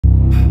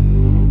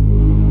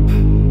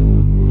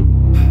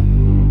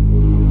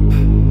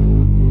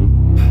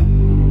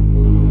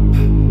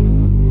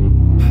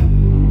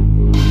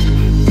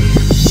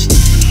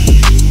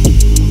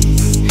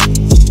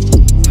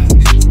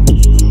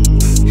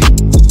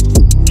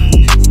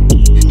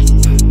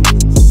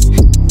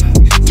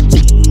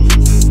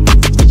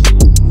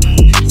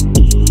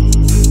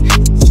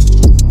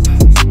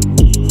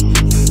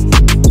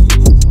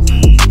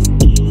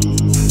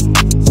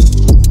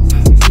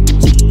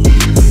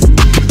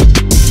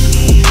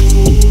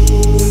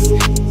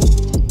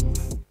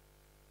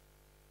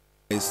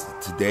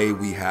today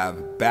we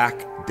have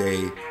back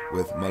day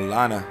with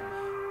Milana.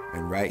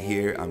 And right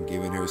here, I'm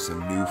giving her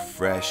some new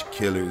fresh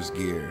Killers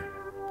gear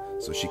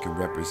so she can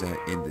represent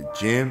in the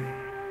gym.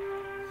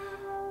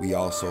 We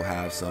also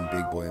have some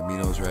Big Boy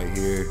Aminos right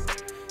here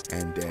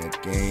and Dead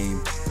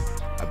Game.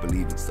 I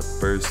believe it's the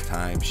first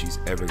time she's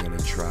ever gonna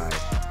try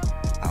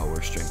our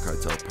Strength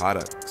Cartel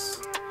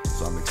products.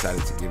 So I'm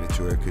excited to give it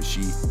to her because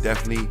she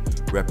definitely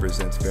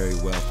represents very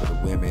well for the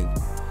women.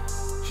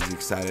 She's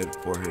excited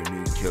for her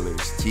new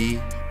Killers tee,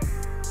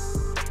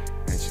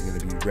 and she's gonna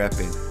be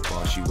repping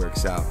while she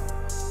works out.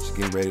 She's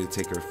getting ready to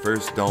take her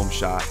first dome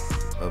shot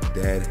of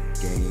Dead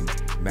Game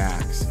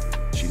Max.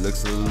 She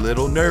looks a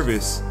little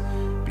nervous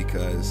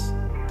because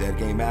Dead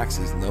Game Max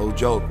is no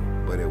joke,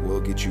 but it will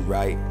get you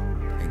right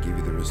and give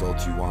you the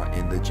results you want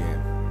in the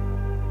gym.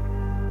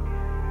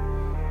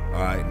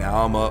 All right,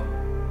 now I'm up.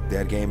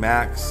 Dead Game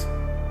Max,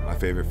 my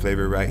favorite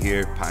flavor right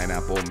here,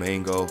 pineapple,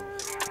 mango,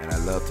 and I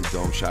love to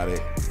dome shot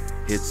it.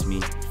 Hits me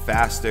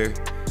faster,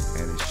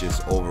 and it's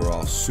just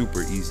overall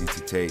super easy to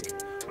take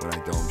when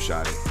I dome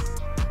shot it.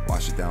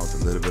 Wash it down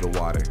with a little bit of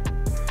water.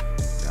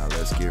 Now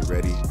let's get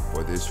ready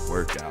for this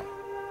workout.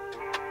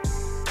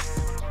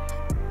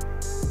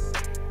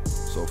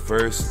 So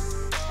first,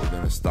 we're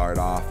gonna start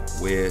off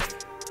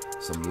with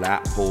some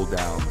lat pull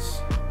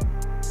downs.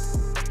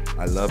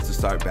 I love to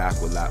start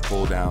back with lat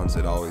pull downs.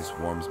 It always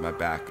warms my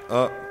back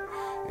up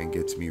and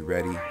gets me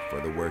ready for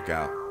the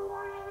workout.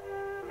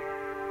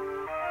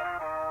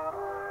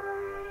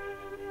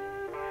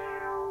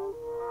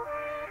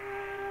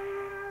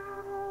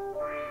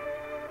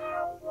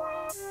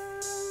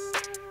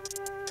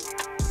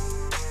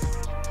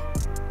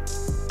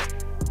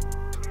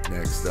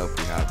 Next up,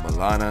 we have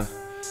Milana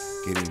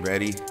getting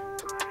ready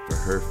for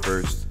her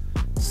first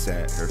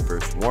set, her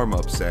first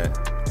warm-up set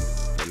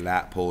for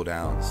lat pull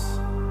downs.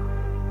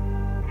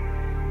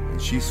 And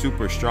she's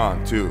super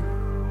strong too.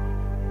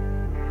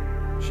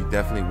 She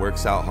definitely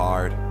works out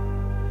hard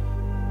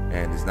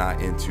and is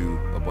not into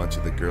a bunch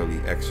of the girly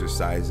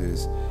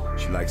exercises.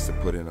 She likes to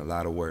put in a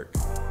lot of work.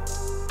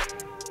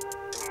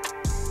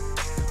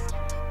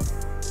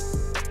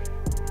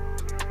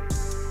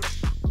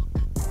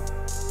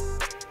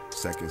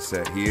 Second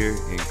set here,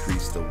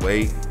 increase the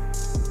weight.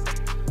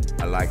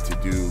 I like to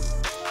do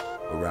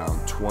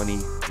around 20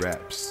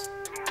 reps.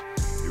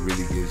 It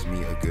really gives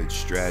me a good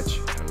stretch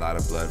and a lot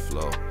of blood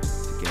flow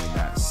to gain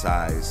that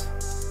size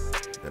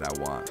that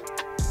I want.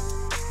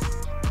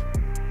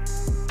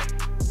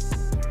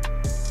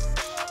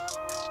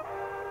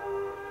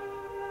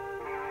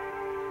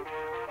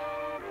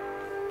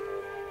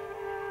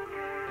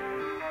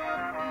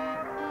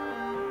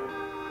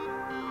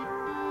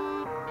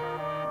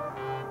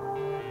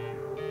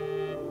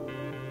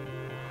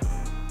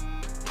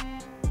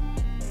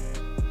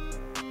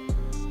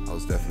 I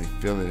was definitely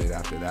feeling it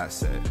after that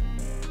set.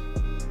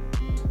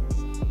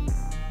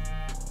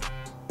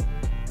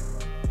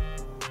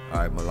 All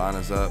right,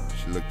 Milana's up.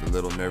 She looked a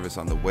little nervous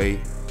on the weight,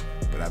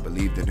 but I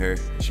believed in her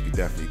and she could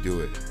definitely do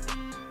it.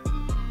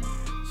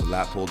 So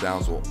lat pull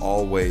downs will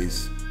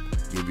always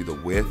give you the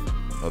width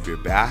of your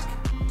back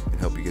and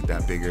help you get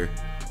that bigger,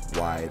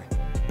 wide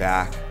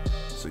back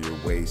so your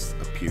waist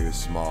appears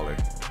smaller.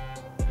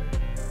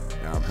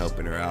 Now I'm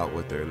helping her out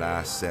with her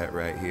last set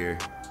right here.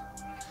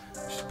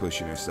 She's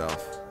pushing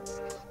herself.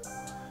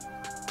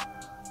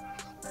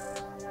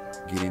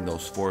 Getting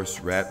those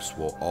forced reps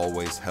will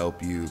always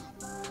help you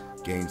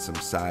gain some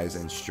size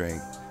and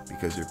strength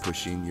because you're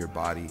pushing your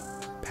body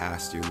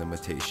past your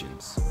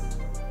limitations.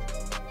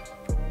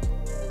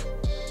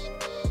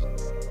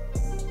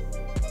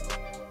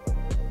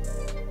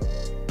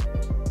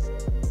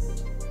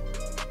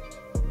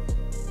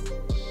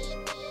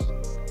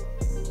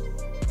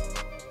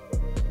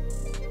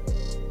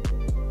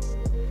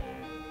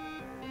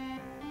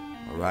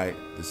 All right,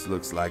 this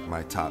looks like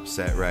my top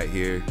set right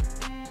here.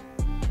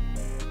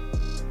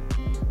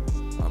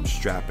 I'm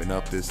strapping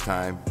up this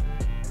time.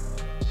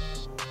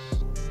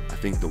 I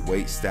think the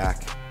weight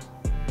stack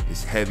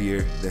is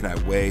heavier than I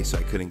weigh, so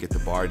I couldn't get the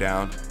bar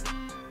down.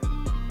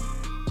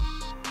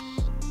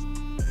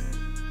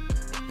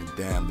 And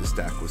damn, this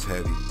stack was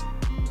heavy.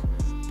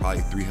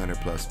 Probably 300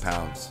 plus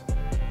pounds.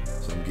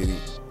 So I'm getting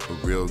a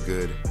real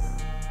good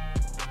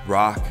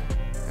rock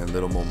and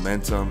little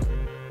momentum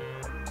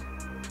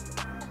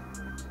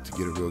to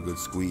get a real good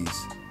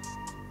squeeze.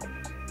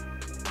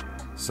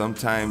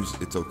 Sometimes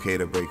it's okay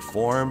to break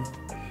form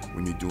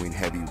when you're doing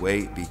heavy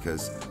weight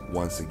because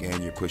once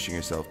again you're pushing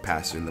yourself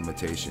past your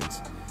limitations,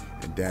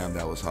 and damn,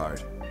 that was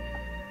hard.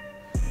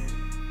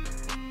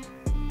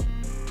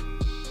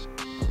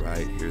 All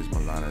right, here's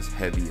Milana's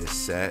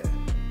heaviest set.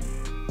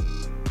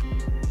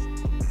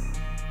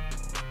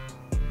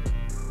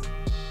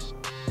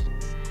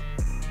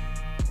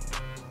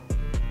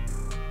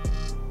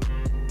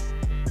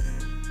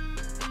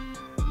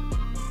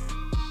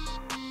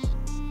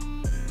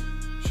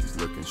 She's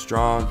looking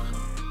strong.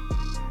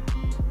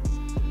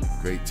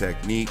 Great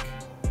technique.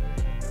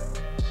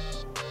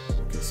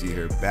 You can see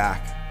her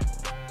back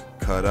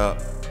cut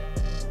up.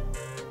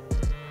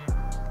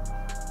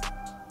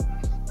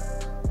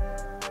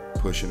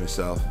 pushing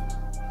herself.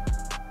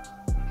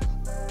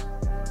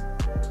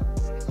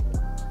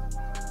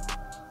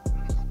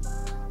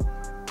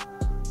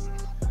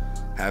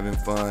 Having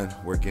fun,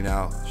 working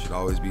out should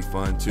always be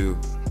fun too.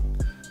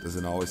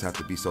 Doesn't always have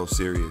to be so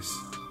serious.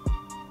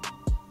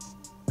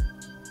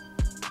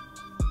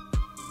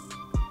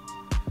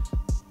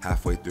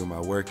 Halfway through my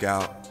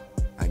workout,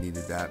 I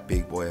needed that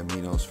big boy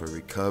aminos for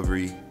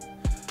recovery.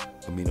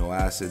 Amino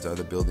acids are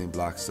the building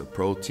blocks of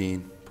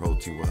protein.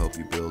 Protein will help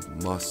you build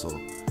muscle.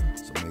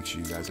 So make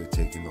sure you guys are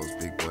taking those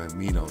big boy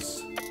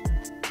aminos.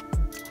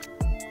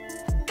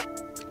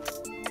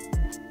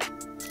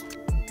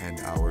 And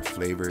our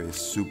flavor is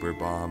Super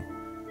Bomb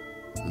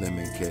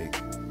lemon cake.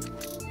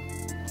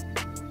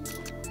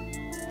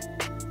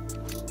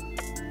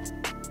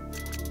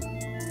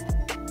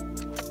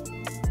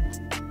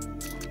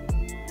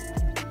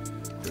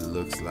 It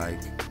looks like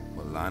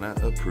Milana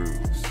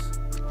approves.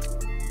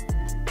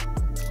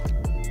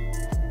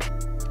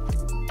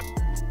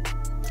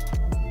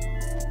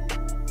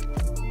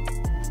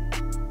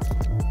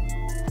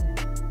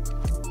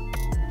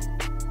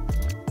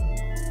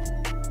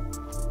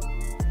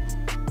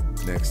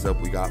 Next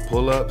up, we got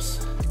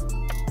pull-ups.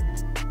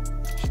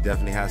 She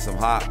definitely has some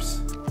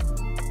hops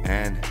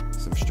and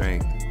some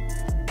strength.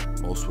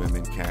 Most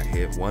women can't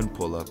hit one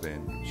pull-up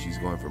and she's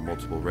going for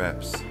multiple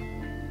reps.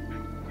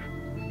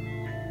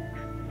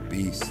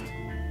 Beast.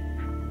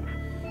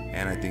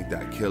 And I think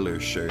that killer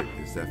shirt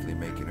is definitely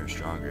making her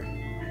stronger.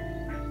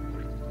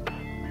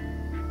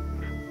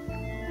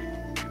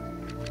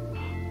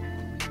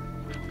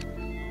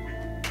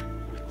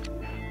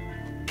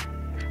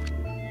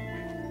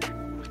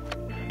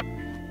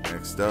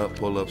 Next up,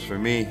 pull-ups for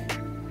me.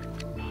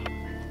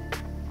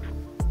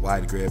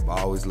 Wide grip,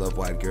 I always love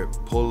wide grip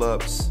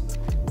pull-ups.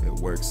 It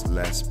works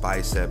less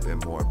bicep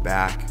and more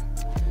back.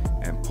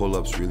 And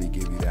pull-ups really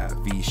give you that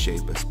V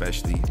shape,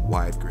 especially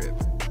wide grip.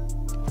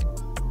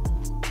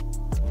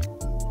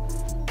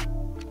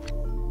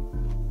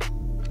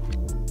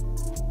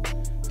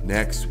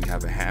 Next, we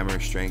have a hammer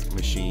strength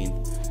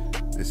machine.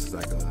 This is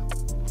like a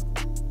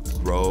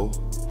row.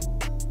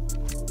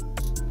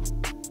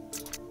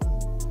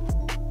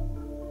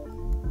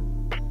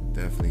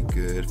 Definitely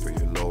good for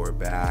your lower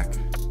back,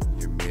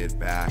 your mid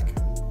back.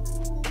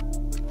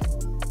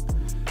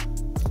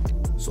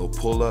 So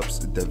pull-ups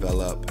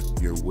develop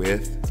your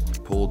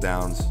width, pull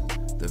downs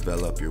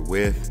develop your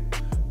width,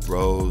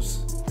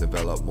 rows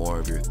develop more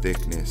of your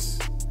thickness,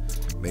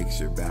 makes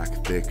your back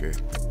thicker,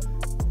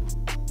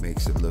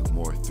 makes it look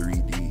more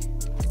 3D.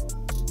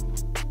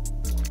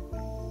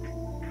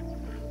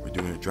 We're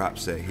doing a drop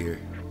set here.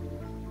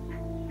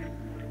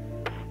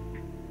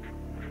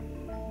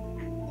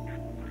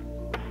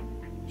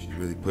 She's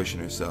really pushing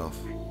herself.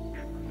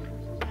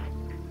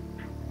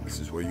 This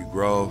is where you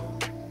grow.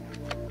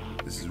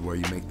 This is where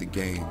you make the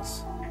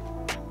gains.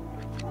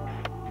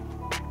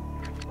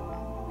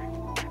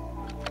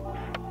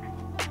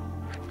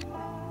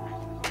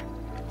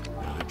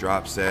 Another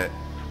drop set.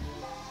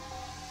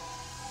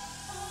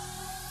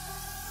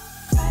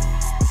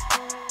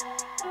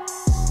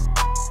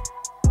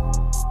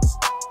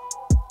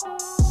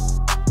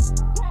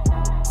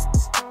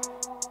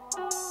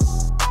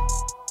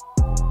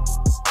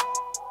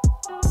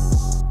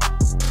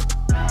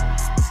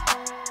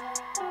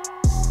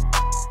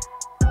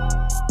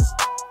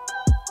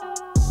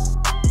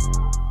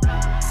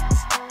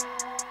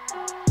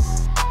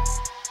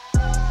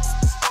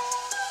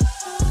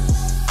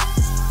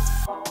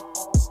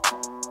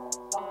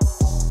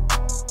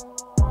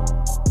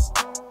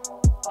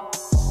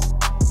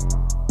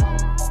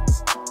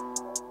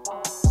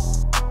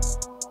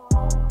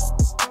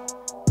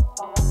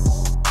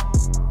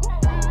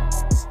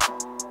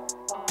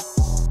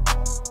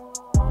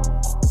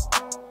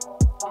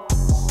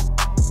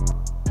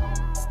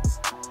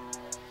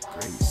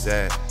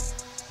 Set.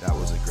 That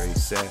was a great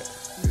set.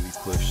 Really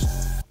pushed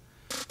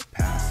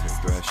past her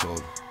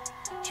threshold.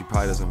 She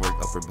probably doesn't work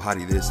upper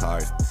body this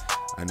hard.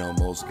 I know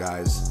most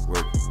guys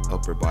work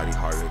upper body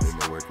harder than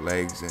they work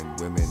legs, and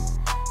women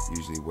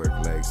usually work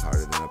legs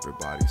harder than upper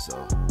body,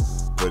 so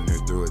putting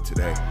her through it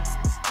today.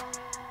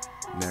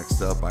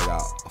 Next up, I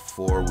got a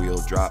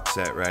 4-wheel drop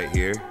set right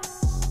here.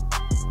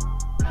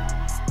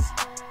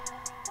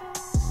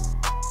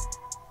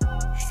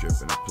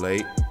 Stripping a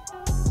plate.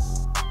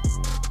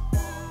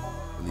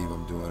 I believe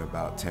I'm doing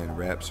about 10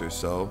 reps or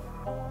so.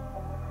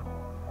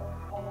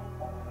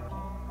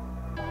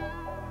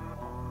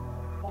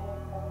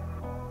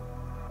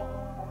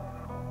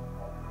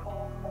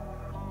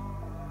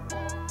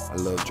 I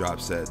love drop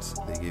sets.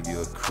 They give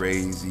you a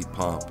crazy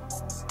pump.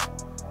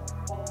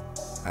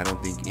 I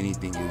don't think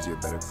anything gives you a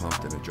better pump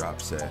than a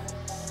drop set.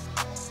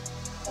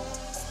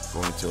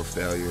 Going till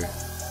failure,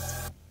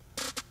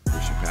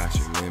 pushing past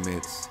your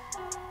limits,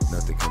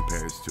 nothing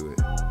compares to it.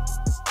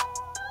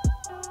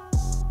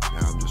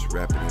 Now I'm just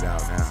repping it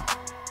out now.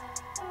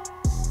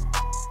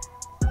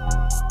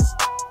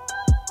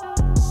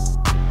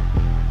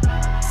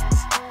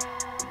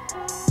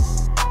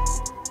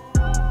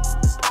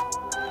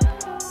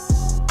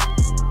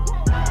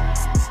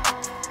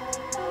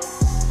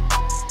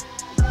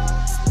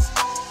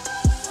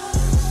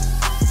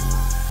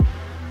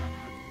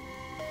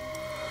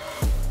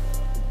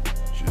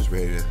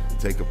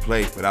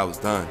 plate, but I was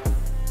done.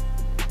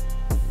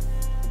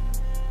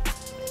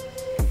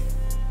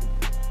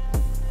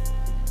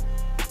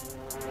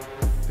 I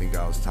think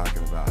I was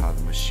talking about how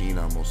the machine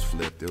almost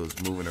flipped. It was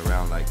moving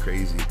around like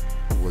crazy.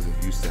 I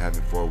wasn't used to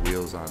having 4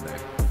 wheels on there.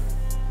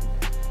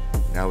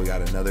 Now we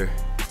got another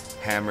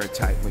hammer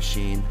type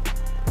machine,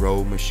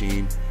 row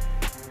machine.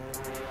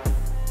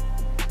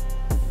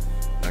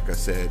 Like I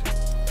said,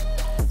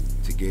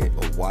 to get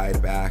a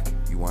wide back,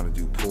 you want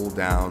to do pull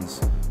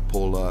downs,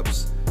 pull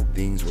ups,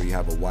 things where you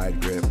have a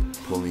wide grip,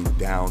 pulling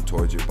down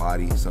towards your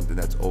body, something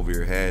that's over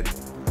your head.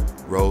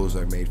 Rows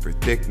are made for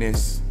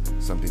thickness,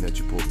 something that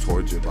you pull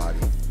towards your body.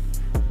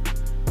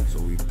 So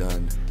we've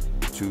done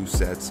 2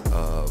 sets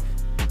of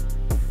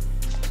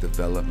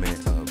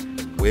development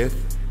of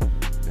width.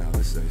 Now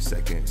this is our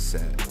second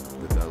set,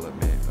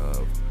 development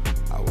of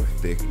our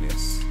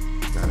thickness.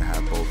 You gotta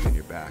have both in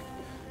your back.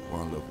 You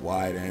wanna look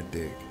wide and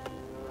thick.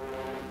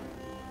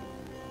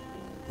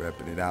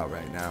 Repping it out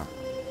right now.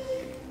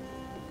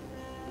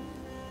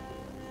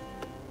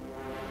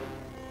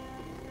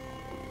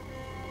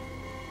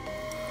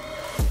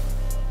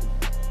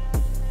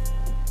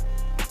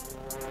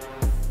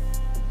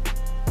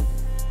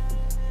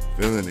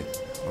 Feeling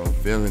it. I'm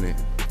feeling it.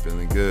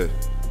 Feeling good.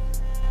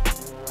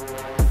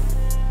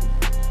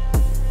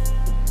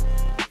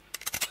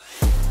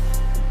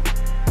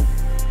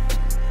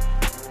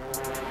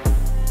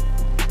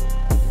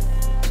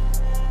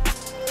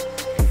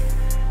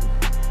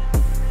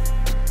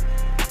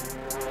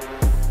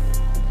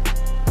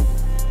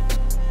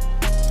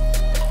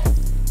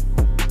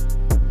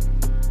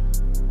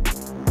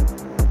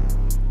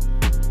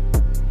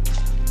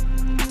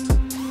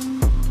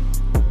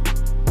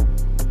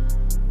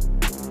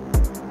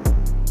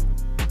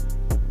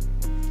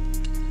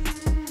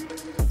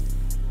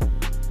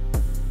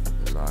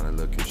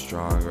 Looking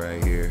strong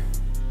right here.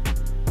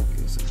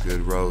 Getting some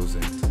good rows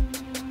in.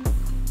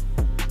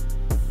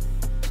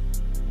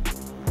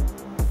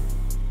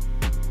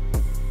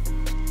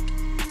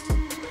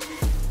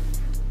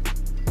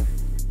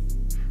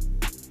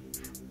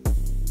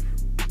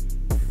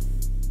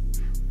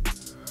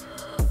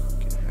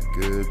 Getting that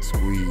good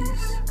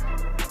squeeze.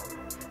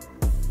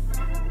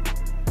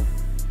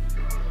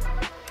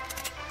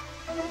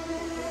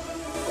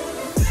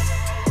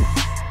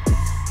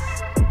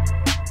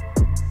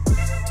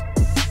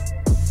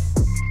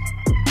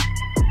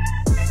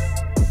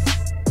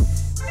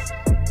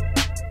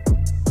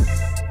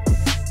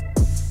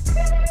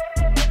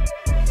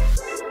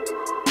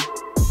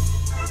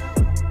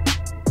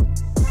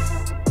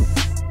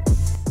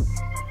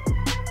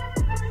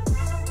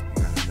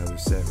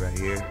 Set right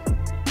here.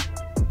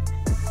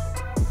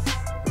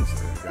 Looks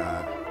like I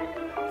got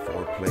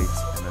 4 plates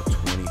and a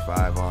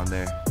 25 on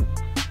there.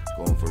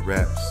 Going for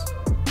reps.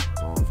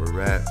 Going for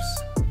reps.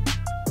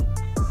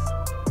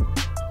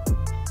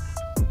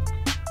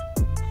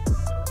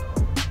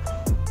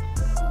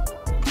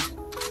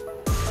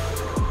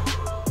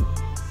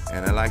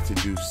 And I like to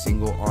do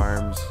single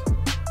arms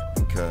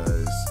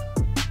because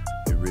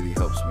it really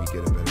helps me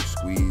get a better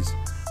squeeze.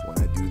 When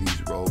I do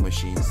these row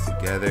machines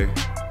together,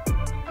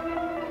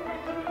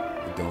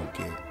 don't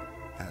get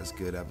as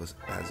good as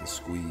a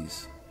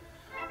squeeze,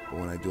 but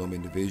when I do them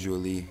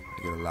individually,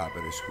 I get a lot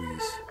better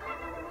squeeze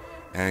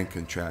and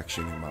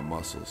contraction in my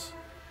muscles.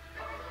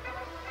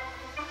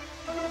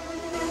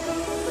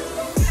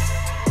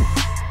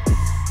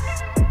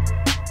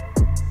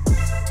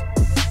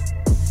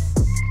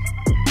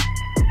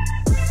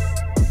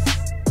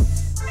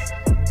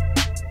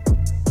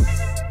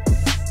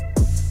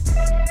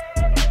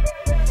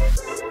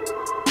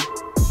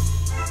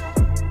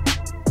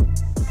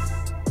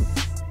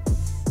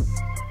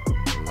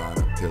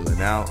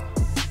 Peeling out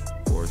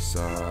for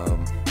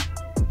some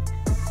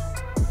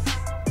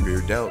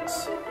rear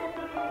delts.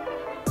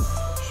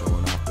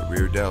 Showing off the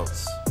rear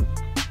delts.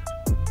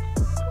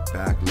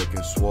 Back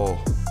looking swole.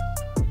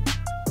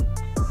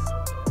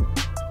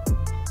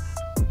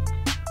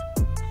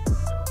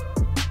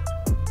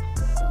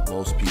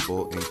 Most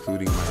people,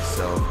 including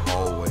myself,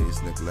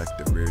 always neglect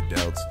the rear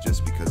delts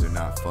just because they're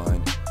not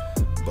fun.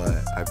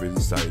 But I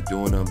really started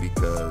doing them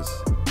because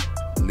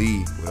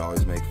Lee would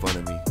always make fun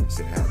of me and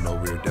say I had no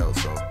rear delt,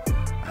 so I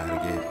had to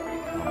get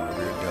on my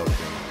rear delt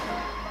thing.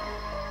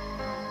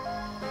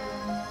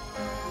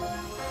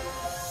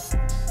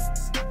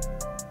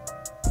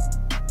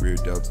 Rear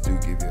delts do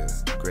give you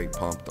a great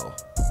pump though.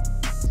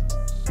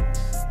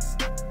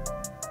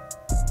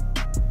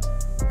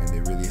 And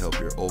they really help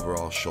your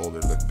overall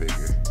shoulder look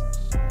bigger.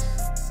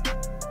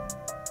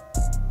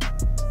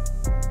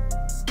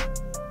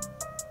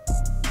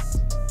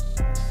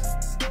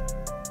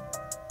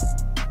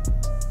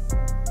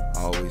 I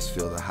always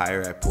feel the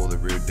higher I pull the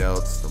rear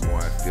delts, the more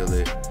I feel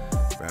it,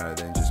 rather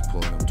than just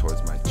pulling them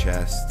towards my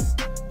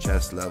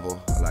chest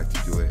level. I like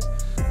to do it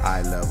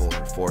eye level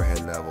or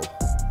forehead level.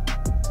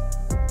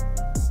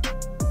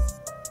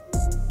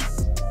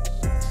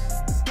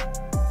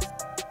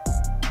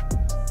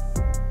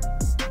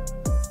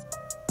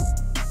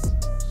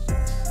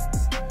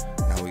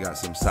 Now we got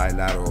some side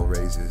lateral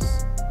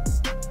raises.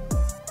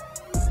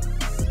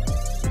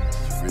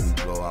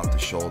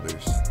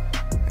 shoulders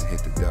and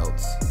hit the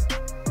delts.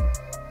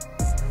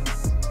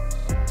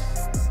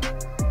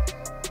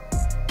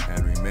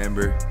 And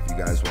remember, if you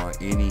guys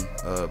want any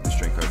of the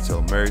Strength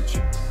Cartel merch,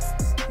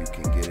 you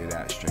can get it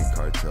at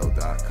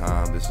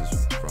strengthcartel.com. This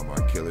is from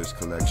our Killers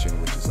collection,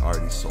 which is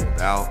already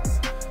sold out.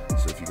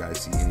 So if you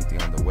guys see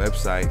anything on the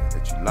website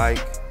that you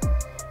like,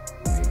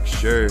 make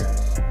sure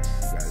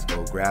you guys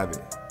go grab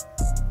it.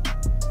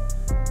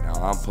 Now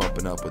I'm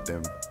pumping up with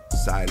them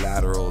side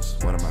laterals,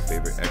 one of my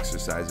favorite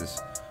exercises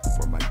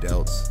for my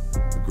delts,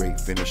 a great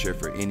finisher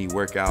for any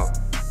workout.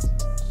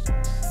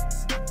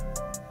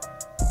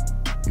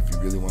 If you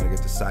really want to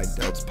get the side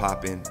delts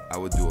popping, I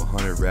would do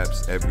 100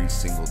 reps every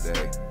single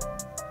day.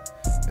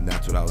 And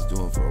that's what I was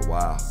doing for a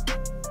while.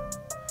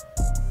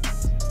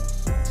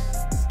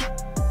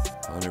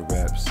 100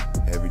 reps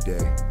every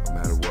day, no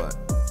matter what.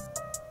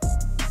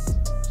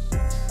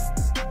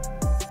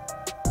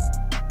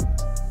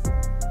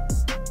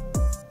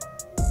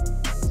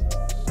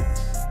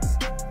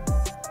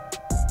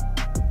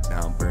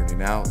 Now I'm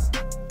burning out.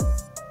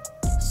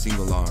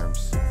 Single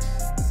arms.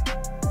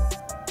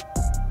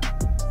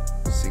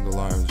 Single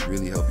arms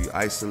really help you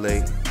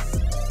isolate.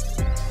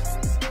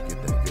 Get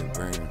that good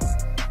burn.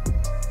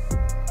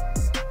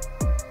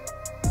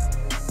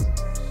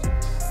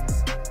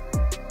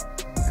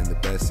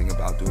 Best thing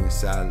about doing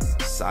side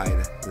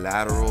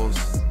laterals,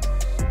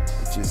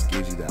 it just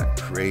gives you that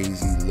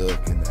crazy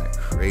look and that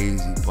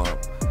crazy pump.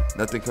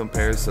 Nothing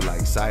compares to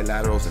like side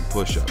laterals and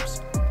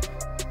push-ups.